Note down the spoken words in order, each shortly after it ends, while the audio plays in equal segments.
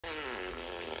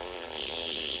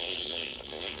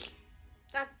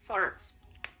farts.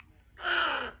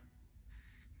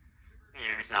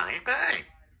 Here's I bag.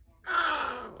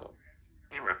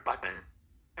 You're a button.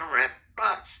 You're a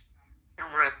butts. You're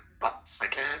a butts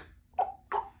again. Oh,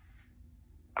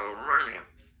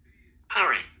 Williams.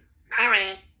 Hurry.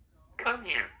 Hurry. Come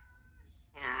here.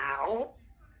 Ow.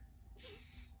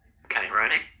 Okay,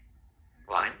 ready?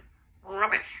 One.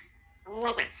 Rubbish.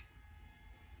 Rubbish.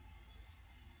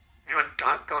 You're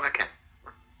not gonna get.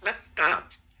 Let's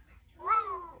dance.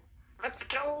 Let's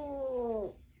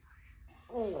go.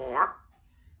 Or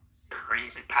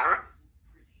crazy parrot.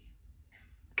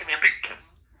 Give me a big kiss.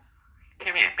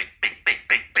 Give me a big, big, big,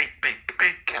 big, big, big,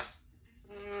 big kiss.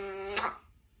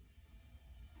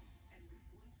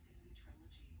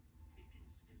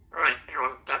 Right, you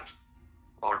want that?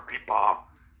 Army Bob.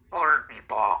 Army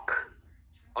Bob.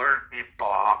 Army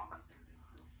Bob.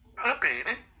 Oh,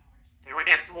 baby. You want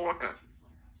to get some water?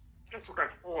 Get some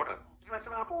fresh water. You want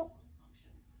some apple?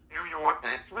 You want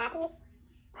that some apple?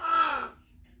 Hi,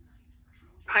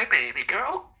 baby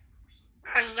girl.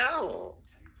 Hello.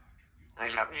 I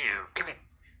love you. Give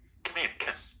me a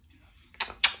kiss.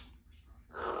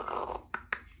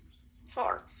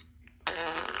 Farts.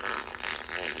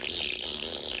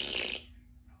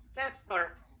 That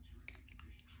farts.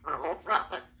 Oh,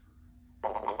 stop it.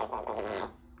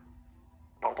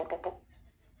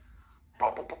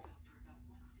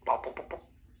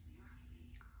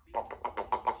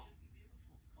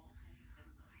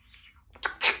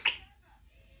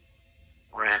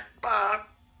 Red bug,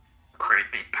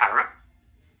 creepy parrot,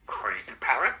 crazy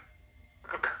parrot,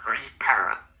 a crazy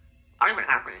parrot. I'm a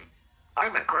happy.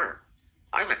 I'm a bird.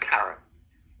 I'm a carrot.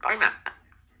 I'm a.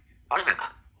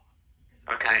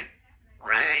 Okay.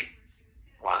 Ray.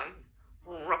 One.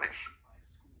 Rubbish.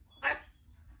 What?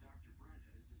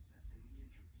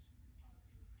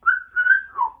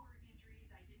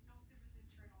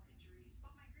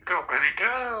 Go, baby,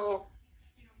 go.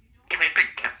 Give me a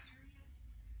big kiss.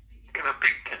 Give me a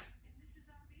big kiss.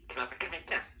 Give me a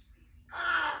kiss.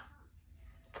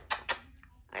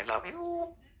 I love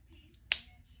you.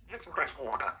 Get some fresh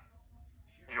water.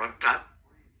 You want that?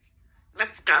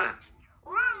 Let's dance.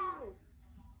 Woo!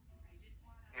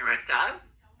 You want that?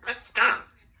 Let's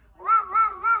dance. Woo,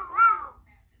 woo, woo, woo.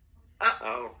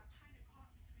 Uh-oh.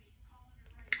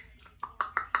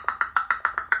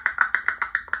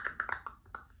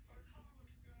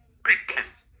 Big kiss.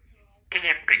 Give me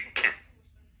a big kiss.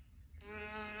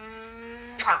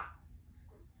 Mwah.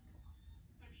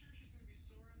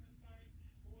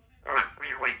 Alright,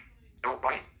 wait. Don't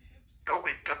bite. Don't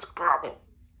wait, that's a problem.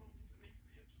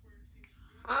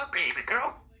 Hi, baby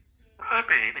girl. Hi,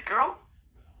 baby girl.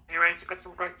 Here, I got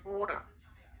some fresh water.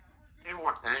 You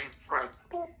want that? Right.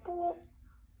 Boop, boop.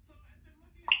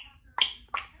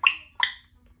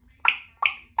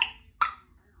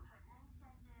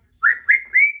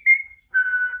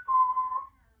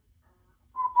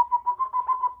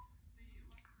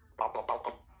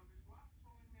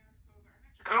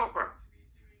 Over.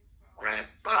 Red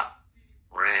butt.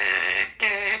 Red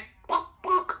cat. Book,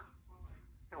 book.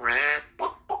 Red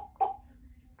book, book, book.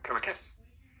 Come on, kiss.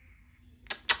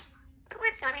 Come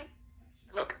on, Sonny.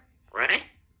 Look. Ready?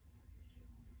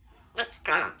 Let's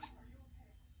dance.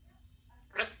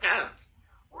 Let's dance.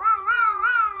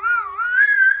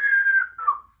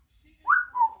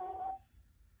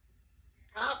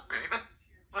 Oh, baby.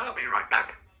 I'll be right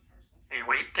back. Hey,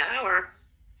 wait, tower.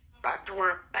 Back to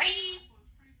work. Bye.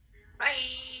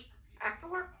 Bye. Back to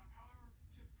work.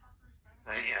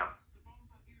 Hey,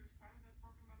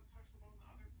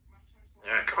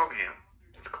 come here.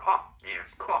 It's a clock. Yeah,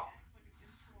 it's a clock.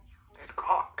 It's a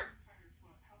clock.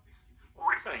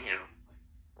 What's that, you?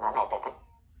 What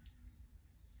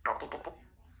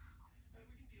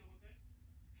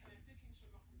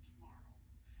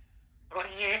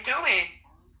are you doing?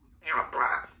 You're a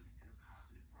brat.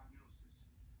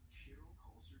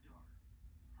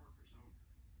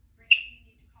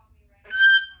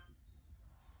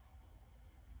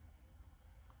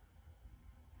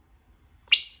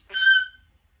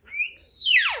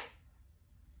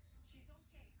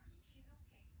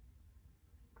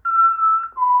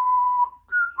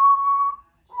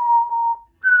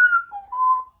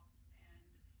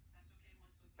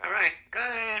 Alright, go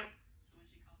ahead.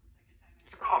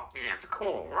 It's cool. Yeah, it's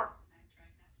cool.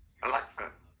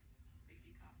 Alexa.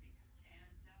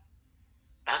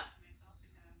 Huh?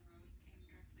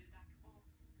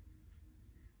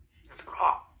 It's a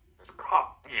clock. It's a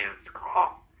clock. Yeah, it's a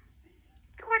clock.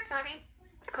 Come on, Sonny.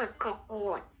 Good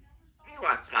boy. You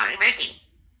want Sonny making?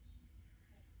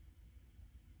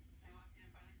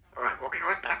 Alright, we'll be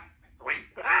right back.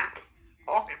 Wait back.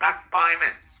 I'll be back in 5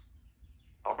 minutes.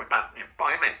 I'll be back in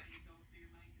 5 minutes.